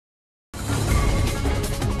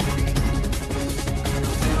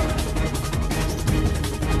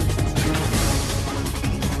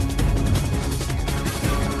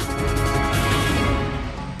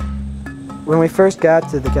When we first got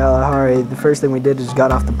to the Kalahari, the first thing we did is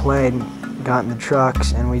got off the plane, got in the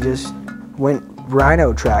trucks, and we just went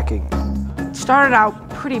rhino tracking. It started out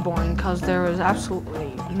pretty boring because there was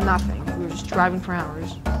absolutely nothing. We were just driving for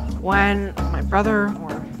hours. When my brother,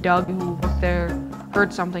 or Doug, who worked there,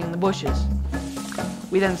 heard something in the bushes,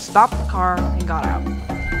 we then stopped the car and got out.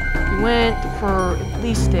 We went for at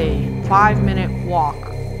least a 5-minute walk,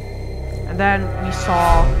 and then we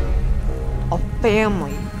saw a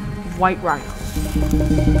family of white rhinos.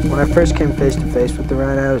 When I first came face to face with the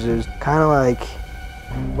rhinos, it was kind of like,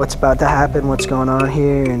 what's about to happen, what's going on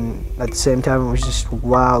here, and at the same time it was just,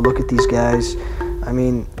 wow, look at these guys. I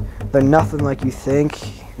mean, they're nothing like you think.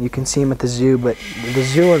 You can see them at the zoo, but the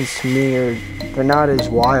zoo ones to me they're not as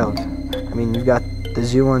wild. I mean, you've got the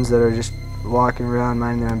zoo ones that are just walking around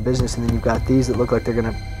minding their own business, and then you've got these that look like they're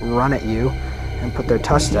gonna run at you and put their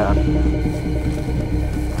tusks out.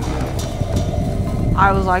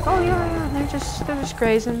 I was like, oh yeah, they're just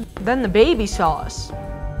grazing. Then the baby saw us,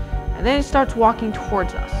 and then it starts walking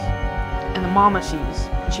towards us. And the mama sees,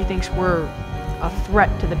 and she thinks we're a threat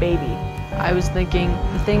to the baby. I was thinking,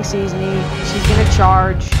 the thing sees me, she's gonna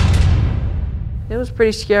charge. It was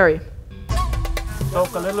pretty scary.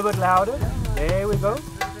 Talk a little bit louder. There we go.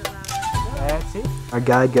 That's it. Our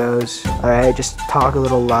guide goes, all right, just talk a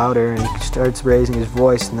little louder, and he starts raising his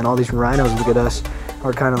voice, and then all these rhinos look at us,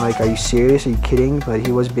 are kind of like, are you serious? Are you kidding? But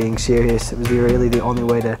he was being serious. It was really the only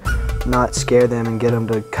way to not scare them and get them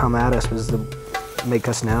to come at us was to make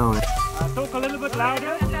us know. Talk a little bit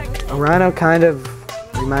louder. A rhino kind of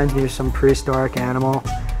reminds me of some prehistoric animal.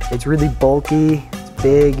 It's really bulky, it's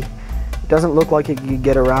big. It doesn't look like it can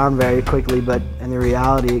get around very quickly, but in the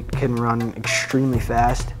reality, it can run extremely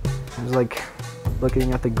fast. It was like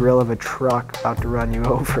looking at the grill of a truck about to run you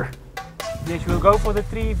over. Yes, we'll go for the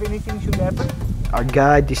tree if anything should happen. Our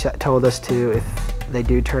guide told us to, if they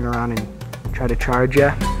do turn around and try to charge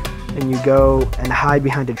you, then you go and hide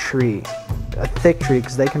behind a tree, a thick tree,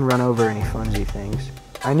 because they can run over any flimsy things.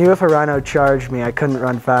 I knew if a rhino charged me, I couldn't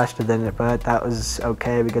run faster than it, but that was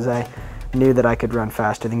okay because I knew that I could run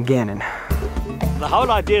faster than Gannon. The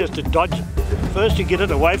whole idea is to dodge it. First you get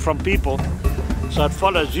it away from people, so it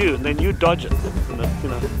follows you, and then you dodge it. And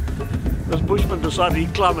this bushman decided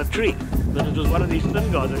he'd climb a tree, but it was one of these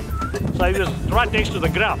thin guys. So he was right next to the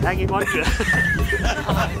ground, hanging on to it.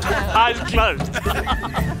 Eyes closed.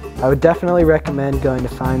 I would definitely recommend going to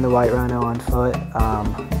find the white rhino on foot.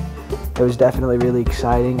 It was definitely really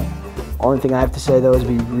exciting. Only thing I have to say though is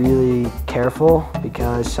be really careful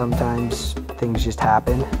because sometimes things just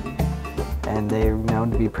happen and they're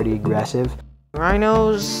known to be pretty aggressive.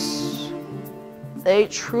 Rhinos, they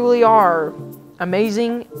truly are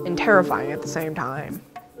amazing and terrifying at the same time.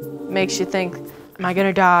 It makes you think, am I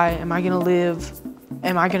gonna die? Am I gonna live?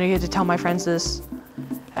 Am I gonna get to tell my friends this?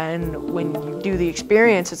 And when you do the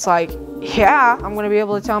experience, it's like, yeah, I'm gonna be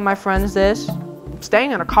able to tell my friends this.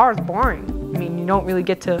 Staying in a car is boring. I mean, you don't really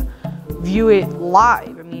get to view it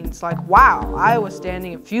live. I mean, it's like, wow, I was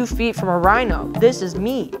standing a few feet from a rhino. This is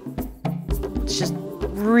me. It's just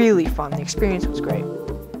really fun. The experience was great.